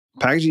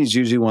Packaging is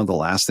usually one of the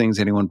last things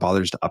anyone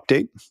bothers to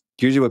update.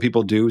 Usually what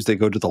people do is they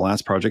go to the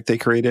last project they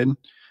created,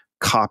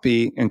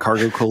 copy and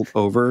cargo code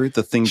over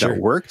the thing that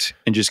worked,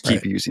 and just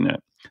keep using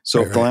it.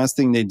 So if the last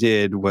thing they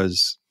did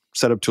was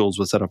set up tools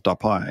with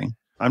setup.py,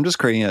 I'm just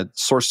creating a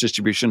source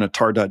distribution, a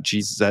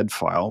tar.gz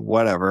file,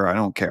 whatever, I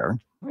don't care.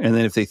 And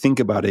then if they think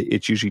about it,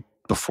 it's usually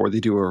before they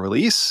do a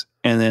release.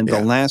 And then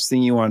the last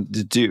thing you want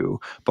to do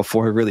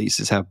before a release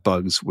is have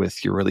bugs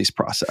with your release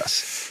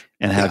process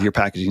and have your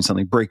packaging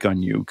suddenly break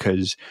on you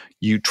because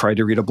you try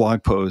to read a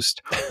blog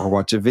post or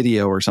watch a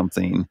video or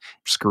something,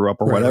 screw up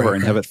or whatever,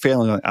 and have it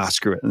fail. And like,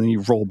 screw it. And then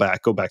you roll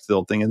back, go back to the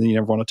old thing, and then you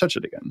never want to touch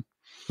it again.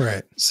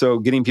 Right. So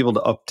getting people to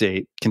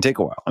update can take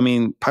a while. I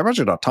mean,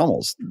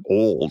 PyProject.toml's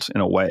old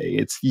in a way.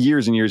 It's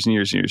years and years and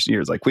years and years and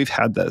years. Like we've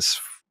had this,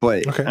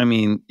 but I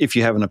mean, if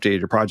you haven't updated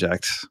your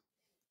project,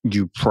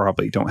 you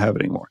probably don't have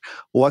it anymore.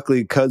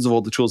 Luckily, because of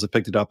all the tools that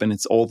picked it up, and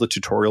it's all the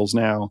tutorials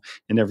now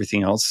and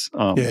everything else.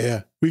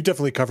 We've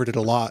definitely covered it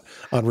a lot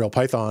on Real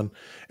Python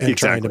and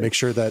trying to make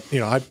sure that,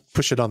 I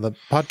push it on the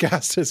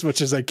podcast as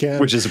much as I can.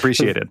 Which is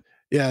appreciated.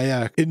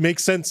 Yeah. It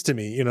makes sense to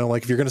me,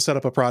 like if you're going to set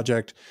up a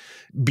project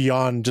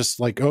beyond just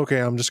like, okay,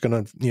 I'm just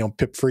going to,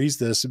 pip freeze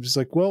this. It's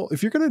like, well,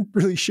 if you're going to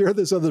really share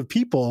this with other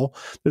people,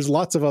 there's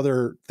lots of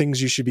other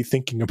things you should be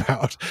thinking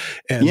about.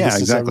 And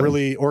this is a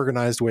really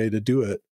organized way to do it.